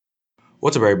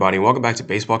What's up, everybody? Welcome back to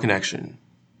Baseball Connection.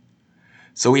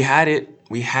 So we had it.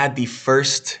 We had the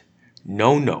first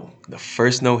the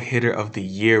first no-hitter of the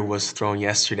year was thrown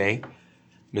yesterday.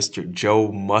 Mr.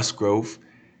 Joe Musgrove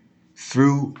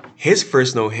threw his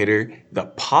first no-hitter, the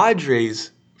Padres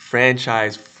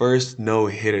franchise first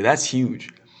no-hitter. That's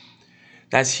huge.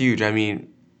 That's huge. I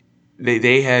mean,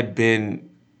 they had been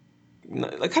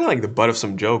kind of like the butt of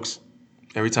some jokes.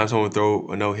 Every time someone would throw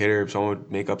a no-hitter, someone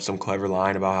would make up some clever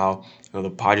line about how the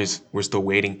Padres were still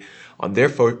waiting on their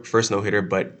first no-hitter,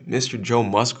 but Mr. Joe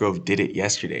Musgrove did it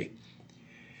yesterday.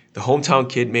 The hometown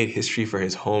kid made history for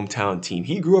his hometown team.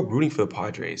 He grew up rooting for the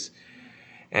Padres,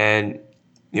 and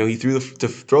he to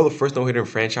throw the first no-hitter in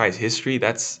franchise history.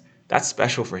 That's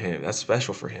special for him. That's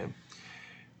special for him.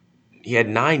 He had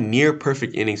 9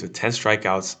 near-perfect innings with 10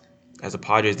 strikeouts as the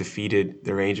Padres defeated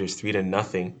the Rangers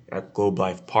 3-0 at Globe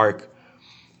Life Park.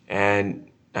 And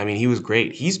I mean, he was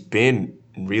great. He's been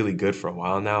really good for a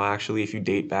while now, actually. If you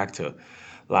date back to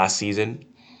last season,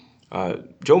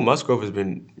 Joe Musgrove has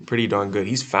been pretty darn good.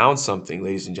 He's found something,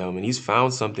 ladies and gentlemen. He's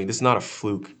found something. This is not a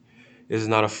fluke. This is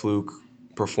not a fluke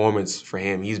performance for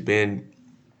him. He's been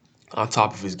on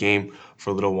top of his game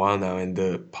for a little while now, and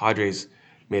the Padres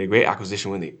made a great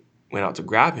acquisition when they went out to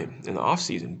grab him in the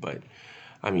offseason. But,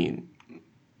 I mean,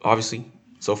 obviously,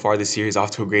 so far this year, he's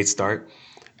off to a great start.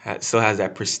 Still has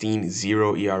that pristine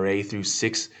 0 ERA through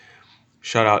 6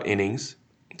 shutout innings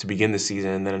to begin the season,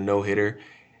 and then a no-hitter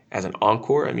as an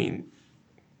encore. I mean,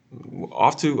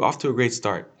 off to a great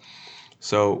start.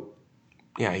 So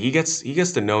yeah, he gets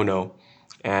the no,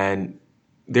 and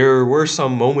there were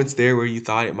some moments there where you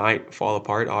thought it might fall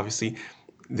apart. Obviously,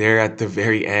 there at the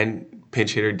very end,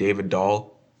 pinch hitter David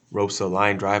Dahl ropes a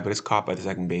line drive, but it's caught by the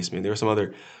second baseman. There were some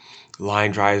other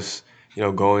line drives,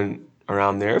 going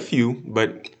around there, a few,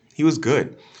 but he was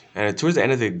good. And towards the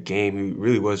end of the game, he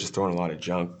really was just throwing a lot of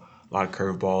junk, a lot of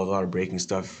curveballs, a lot of breaking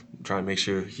stuff, trying to make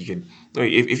sure he could.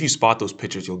 If you spot those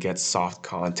pitchers, you'll get soft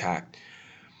contact.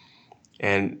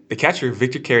 And the catcher,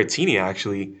 Victor Caratini,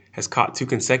 actually has caught 2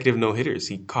 consecutive no-hitters.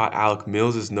 He caught Alec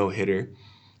Mills' no-hitter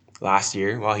last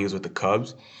year while he was with the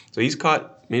Cubs. So he's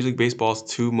caught Major League Baseball's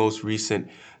 2 most recent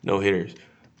no-hitters.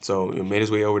 So he made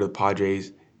his way over to the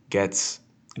Padres, gets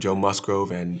Joe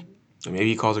Musgrove, and maybe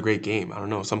he calls a great game. I don't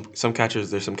know. Some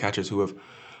catchers, there's some catchers who have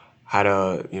had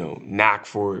a knack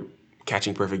for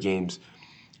catching perfect games.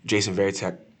 Jason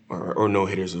Varitek, or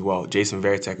no-hitters as well. Jason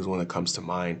Varitek is one that comes to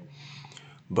mind.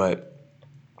 But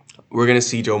we're going to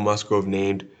see Joe Musgrove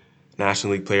named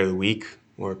National League Player of the Week,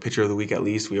 or Pitcher of the Week at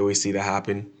least. We always see that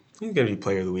happen. He's going to be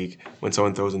Player of the Week. When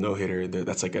someone throws a no-hitter,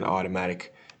 that's like an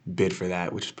automatic bid for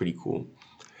that, which is pretty cool.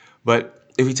 But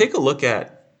if you take a look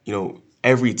at,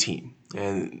 every team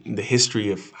and the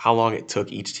history of how long it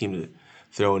took each team to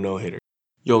throw a no-hitter,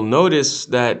 you'll notice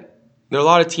that there are a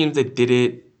lot of teams that did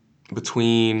it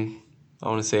between, I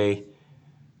want to say,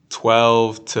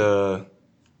 12 to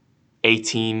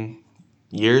 18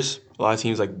 years. A lot of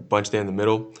teams like bunched there in the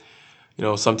middle.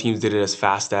 Some teams did it as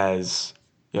fast as,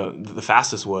 the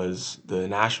fastest was the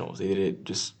Nationals. They did it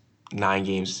just 9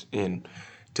 games in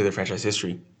to their franchise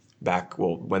history back,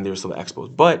 when they were still the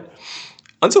Expos. But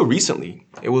until recently,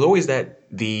 it was always that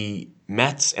the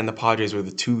Mets and the Padres were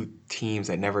the 2 teams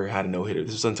that never had a no-hitter.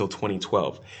 This was until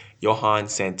 2012. Johan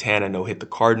Santana no-hit the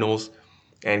Cardinals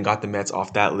and got the Mets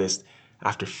off that list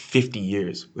after 50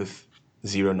 years with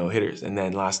 0 no-hitters. And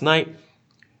then last night,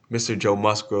 Mr. Joe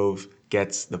Musgrove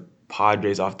gets the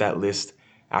Padres off that list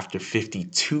after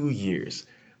 52 years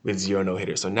with 0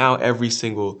 no-hitters. So now every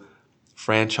single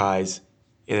franchise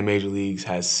in the major leagues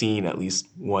has seen at least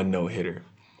 1 no-hitter.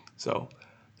 So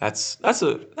that's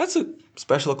a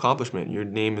special accomplishment. Your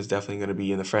name is definitely going to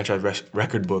be in the franchise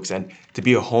record books, and to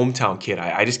be a hometown kid,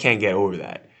 I just can't get over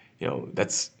that.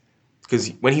 That's because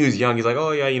when he was young, he's like,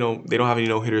 oh yeah, they don't have any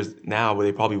no-hitters now, but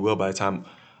they probably will by the time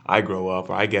I grow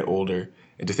up or I get older.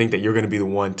 And to think that you're going to be the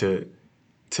one to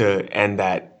end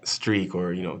that streak,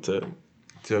 or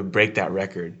to break that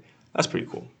record, that's pretty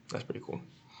cool. That's pretty cool.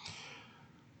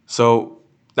 So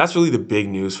that's really the big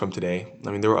news from today. I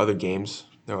mean, there were other games.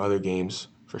 There were other games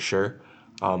for sure.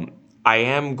 I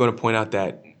am going to point out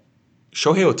that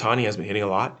Shohei Ohtani has been hitting a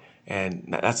lot, and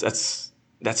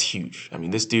that's huge. I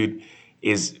mean, this dude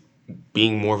is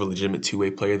being more of a legitimate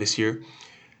 2-way player this year.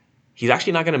 He's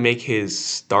actually not going to make his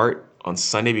start on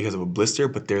Sunday because of a blister,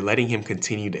 but they're letting him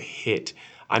continue to hit.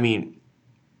 I mean,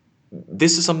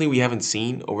 this is something we haven't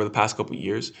seen over the past couple of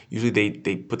years. Usually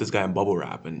they put this guy in bubble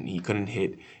wrap, and he couldn't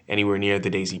hit anywhere near the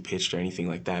days he pitched or anything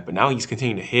like that. But now he's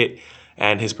continuing to hit,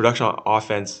 and his production on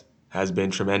offense has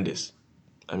been tremendous.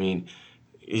 I mean,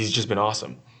 he's just been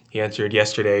awesome. He entered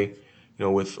yesterday,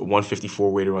 with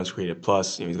 154 weighted runs created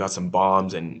plus. He's got some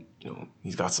bombs, and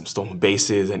he's got some stolen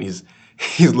bases, and he's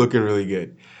he's looking really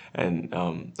good. And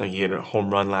he hit a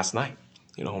home run last night.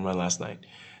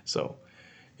 So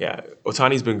yeah,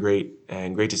 Otani's been great,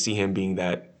 and great to see him being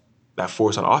that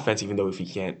force on offense. Even though he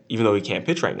can't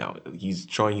pitch right now, he's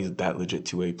showing he's that legit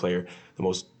two-way player, the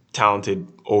most talented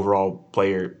overall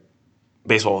player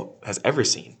baseball has ever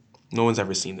seen. No one's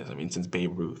ever seen this. I mean, since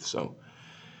Babe Ruth. So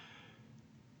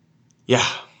yeah,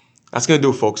 that's going to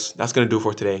do it, folks. That's going to do it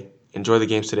for today. Enjoy the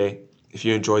games today. If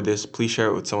you enjoyed this, please share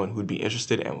it with someone who'd be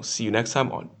interested, and we'll see you next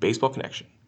time on Baseball Connection.